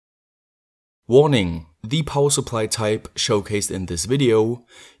Warning: the power supply type showcased in this video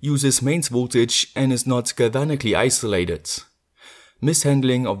uses mains voltage and is not galvanically isolated.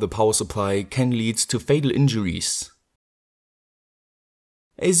 Mishandling of the power supply can lead to fatal injuries.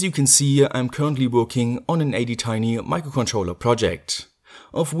 As you can see, I'm currently working on an ADTiny microcontroller project,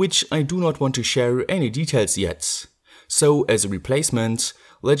 of which I do not want to share any details yet. So as a replacement,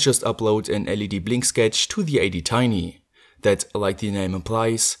 let's just upload an LED blink sketch to the ADTiny. That, like the name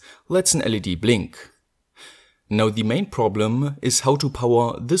implies, lets an LED blink. Now the main problem is how to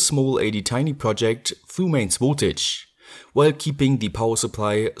power this small ADTiny project through mains voltage, while keeping the power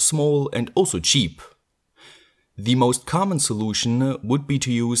supply small and also cheap. The most common solution would be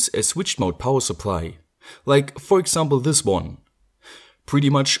to use a switched mode power supply, like for example this one. Pretty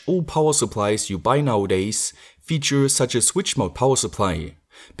much all power supplies you buy nowadays feature such a switched mode power supply,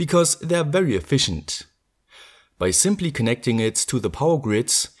 because they are very efficient. By simply connecting it to the power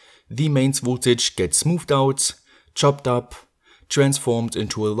grids, the mains voltage gets smoothed out, chopped up, transformed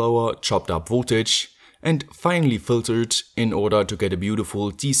into a lower chopped up voltage, and finally filtered in order to get a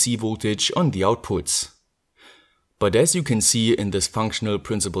beautiful DC voltage on the outputs. But as you can see in this functional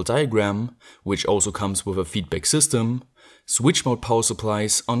principle diagram, which also comes with a feedback system, switch mode power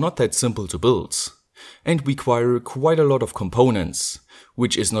supplies are not that simple to build, and require quite a lot of components,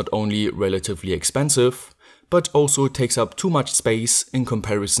 which is not only relatively expensive, but also takes up too much space in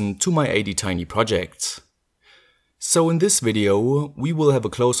comparison to my ADTiny project. So in this video, we will have a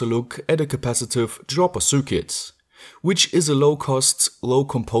closer look at a capacitive dropper circuit, which is a low-cost,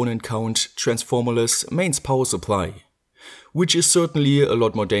 low-component count transformerless mains power supply, which is certainly a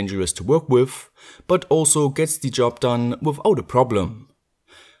lot more dangerous to work with, but also gets the job done without a problem.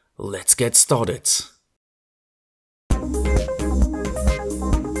 Let's get started.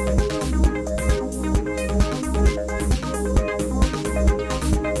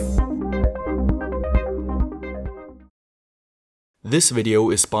 This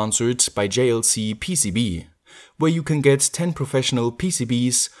video is sponsored by JLC PCB, where you can get 10 professional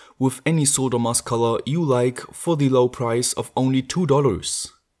PCBs with any solder mask color you like for the low price of only $2.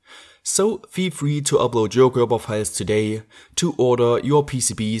 So feel free to upload your Gerber files today to order your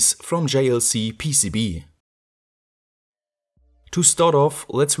PCBs from JLC PCB. To start off,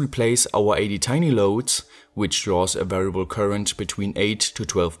 let's replace our ADTiny load, which draws a variable current between 8 to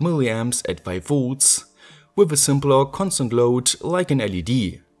 12 mA at 5 volts, with a simpler constant load like an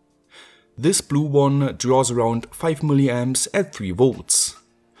LED. This blue one draws around 5 mA at 3 volts.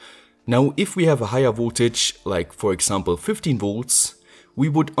 Now if we have a higher voltage, like for example 15 volts, we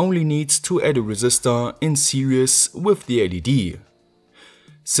would only need to add a resistor in series with the LED.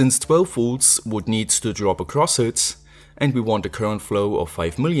 Since 12 volts would need to drop across it, and we want a current flow of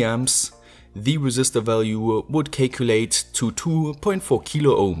 5 mA, the resistor value would calculate to 2.4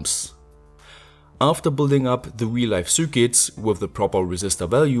 kilo ohms. After building up the real-life circuits with the proper resistor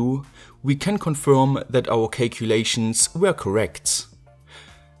value, we can confirm that our calculations were correct.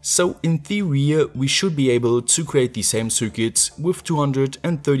 So in theory, we should be able to create the same circuit with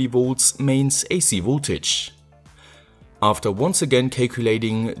 230 volts mains AC voltage. After once again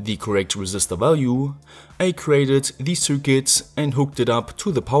calculating the correct resistor value, I created the circuit and hooked it up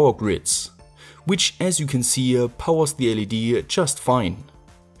to the power grids, which as you can see powers the LED just fine.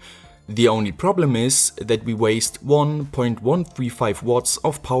 The only problem is that we waste 1.135 watts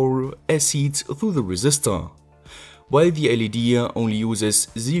of power as heat through the resistor, while the LED only uses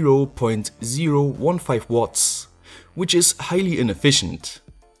 0.015 watts, which is highly inefficient.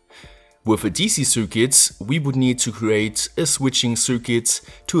 With a DC circuit, we would need to create a switching circuit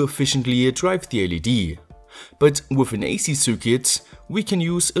to efficiently drive the LED, but with an AC circuit, we can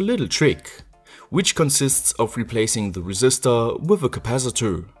use a little trick, which consists of replacing the resistor with a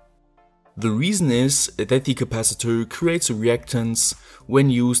capacitor. The reason is that the capacitor creates a reactance when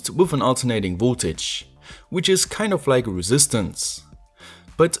used with an alternating voltage, which is kind of like a resistance.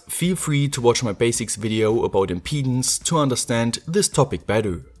 But feel free to watch my basics video about impedance to understand this topic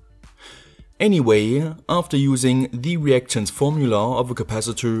better. Anyway, after using the reactance formula of a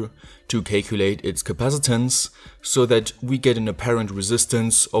capacitor to calculate its capacitance so that we get an apparent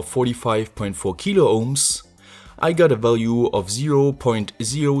resistance of 45.4 kilo ohms, I got a value of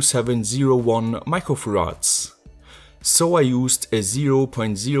 0.0701 microfarads. So I used a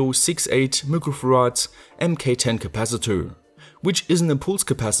 0.068 microfarad MK10 capacitor, which is an impulse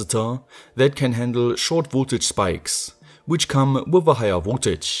capacitor that can handle short voltage spikes, which come with a higher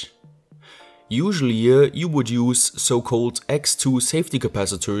voltage. Usually you would use so-called X2 safety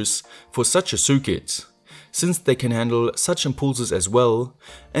capacitors for such a circuit, since they can handle such impulses as well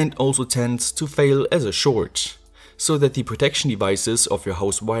and also tend to fail as a short. so that the protection devices of your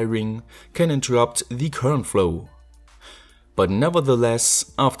house wiring can interrupt the current flow. But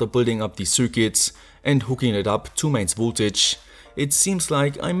nevertheless, after building up these circuits and hooking it up to mains voltage, it seems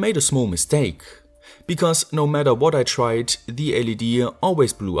like I made a small mistake, because no matter what I tried, the LED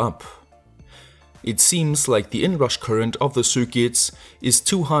always blew up. It seems like the inrush current of the circuits is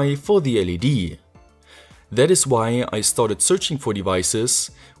too high for the LED. That is why I started searching for devices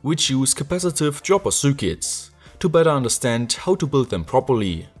which use capacitive dropper circuits to better understand how to build them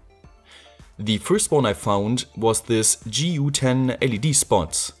properly. The first one I found was this GU10 LED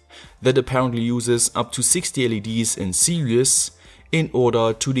spot that apparently uses up to 60 LEDs in series in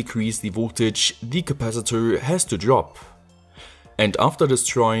order to decrease the voltage the capacitor has to drop. And after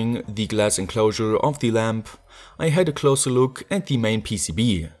destroying the glass enclosure of the lamp, I had a closer look at the main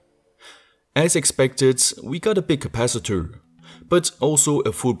PCB. As expected, we got a big capacitor, but also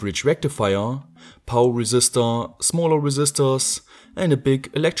a full bridge rectifier, power resistor, smaller resistors, and a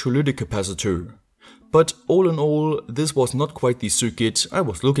big electrolytic capacitor. But all in all, this was not quite the circuit I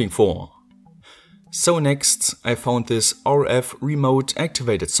was looking for. So next, I found this RF remote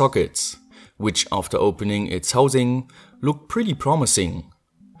activated socket, which after opening its housing looked pretty promising.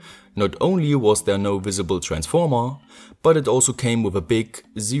 Not only was there no visible transformer, but it also came with a big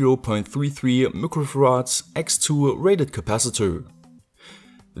 0.33 microfarad X2 rated capacitor.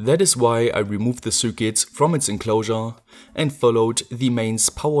 That is why I removed the circuit from its enclosure and followed the mains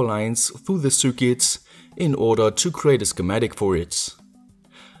power lines through the circuit in order to create a schematic for it.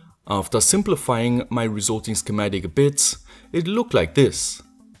 After simplifying my resulting schematic a bit, it looked like this.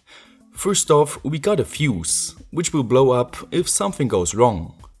 First off, we got a fuse, which will blow up if something goes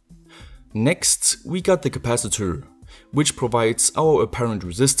wrong. Next, we got the capacitor, which provides our apparent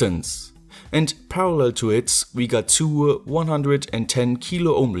resistance, and parallel to it, we got two 110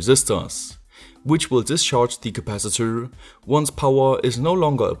 kilo ohm resistors, which will discharge the capacitor once power is no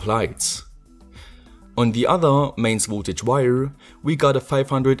longer applied. On the other mains voltage wire, we got a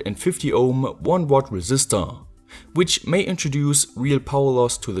 550 ohm 1 watt resistor, which may introduce real power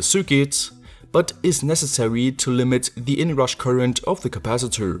loss to the circuit, but is necessary to limit the inrush current of the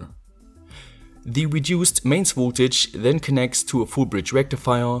capacitor. The reduced mains voltage then connects to a full bridge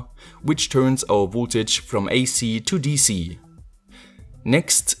rectifier, which turns our voltage from AC to DC.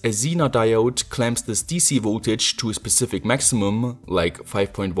 Next, a Zener diode clamps this DC voltage to a specific maximum, like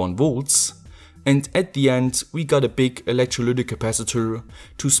 5.1 volts, and at the end we got a big electrolytic capacitor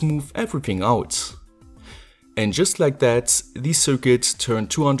to smooth everything out. And just like that, the circuit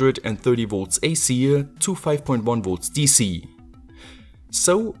turned 230 volts AC to 5.1 volts DC.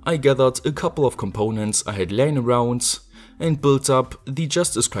 So I gathered a couple of components I had laying around and built up the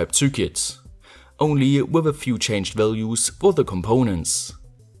just described circuit, only with a few changed values for the components.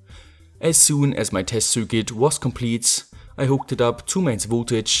 As soon as my test circuit was complete, I hooked it up to mains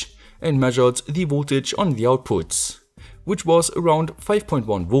voltage and measured the voltage on the output, which was around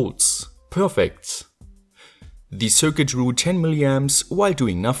 5.1 volts. Perfect. The circuit drew 10 mA while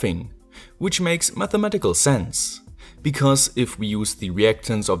doing nothing, which makes mathematical sense, because if we use the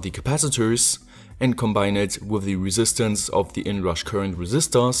reactance of the capacitors and combine it with the resistance of the inrush current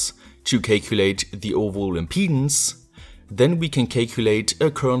resistors to calculate the overall impedance, then we can calculate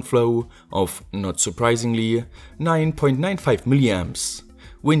a current flow of, not surprisingly, 9.95 mA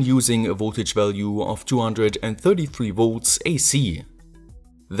when using a voltage value of 233 volts AC.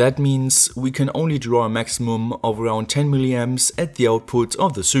 That means we can only draw a maximum of around 10 mA at the output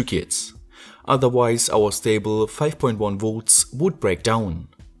of the circuit, otherwise our stable 5.1 volts would break down.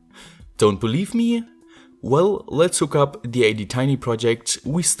 Don't believe me? Well, let's hook up the ADTiny project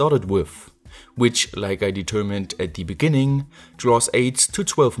we started with, which, like I determined at the beginning, draws 8 to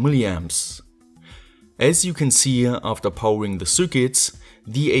 12 mA. As you can see, after powering the circuit,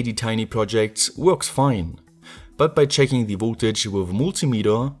 the ADTiny project works fine, but by checking the voltage with a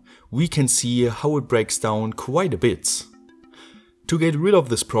multimeter, we can see how it breaks down quite a bit. To get rid of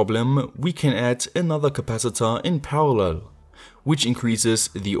this problem, we can add another capacitor in parallel, which increases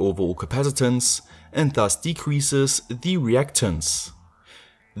the overall capacitance and thus decreases the reactance.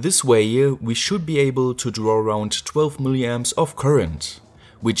 This way, we should be able to draw around 12 mA of current,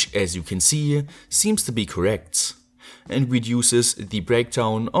 which, as you can see, seems to be correct, and reduces the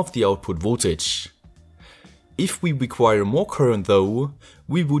breakdown of the output voltage. If we require more current though,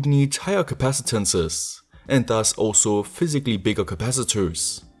 we would need higher capacitances, and thus also physically bigger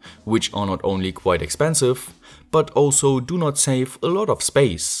capacitors, which are not only quite expensive, but also do not save a lot of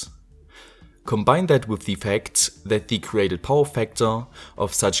space. Combine that with the fact that the created power factor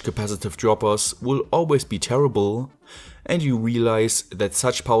of such capacitive droppers will always be terrible, and you realize that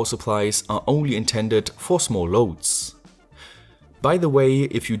such power supplies are only intended for small loads. By the way,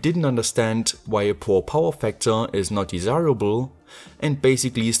 if you didn't understand why a poor power factor is not desirable and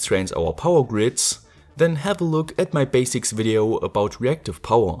basically strains our power grids, then have a look at my basics video about reactive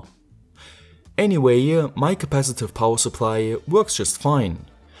power. Anyway, my capacitive power supply works just fine,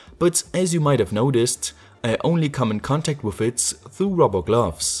 but as you might have noticed, I only come in contact with it through rubber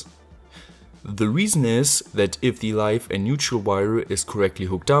gloves. The reason is that if the live and neutral wire is correctly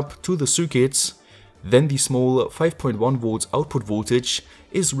hooked up to the circuit, then the small 5.1 volts output voltage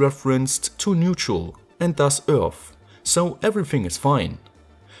is referenced to neutral and thus earth, so everything is fine.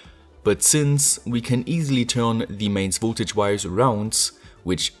 But since we can easily turn the mains voltage wires around,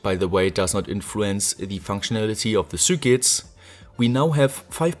 which by the way does not influence the functionality of the circuits, we now have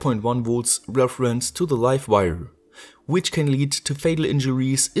 5.1 volts referenced to the live wire, which can lead to fatal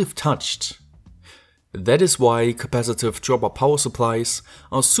injuries if touched. That is why capacitive dropper power supplies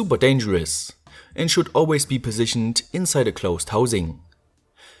are super dangerous and should always be positioned inside a closed housing.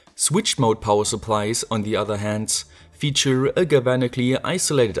 Switched mode power supplies, on the other hand, feature a galvanically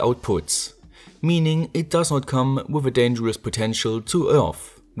isolated output, meaning it does not come with a dangerous potential to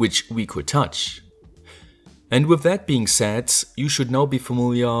earth, which we could touch. And with that being said, you should now be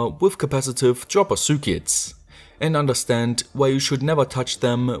familiar with capacitive dropper circuits and understand why you should never touch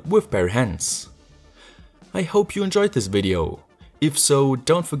them with bare hands. I hope you enjoyed this video. If so,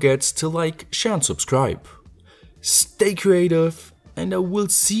 don't forget to like, share and subscribe. Stay creative, and I will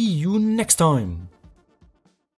see you next time.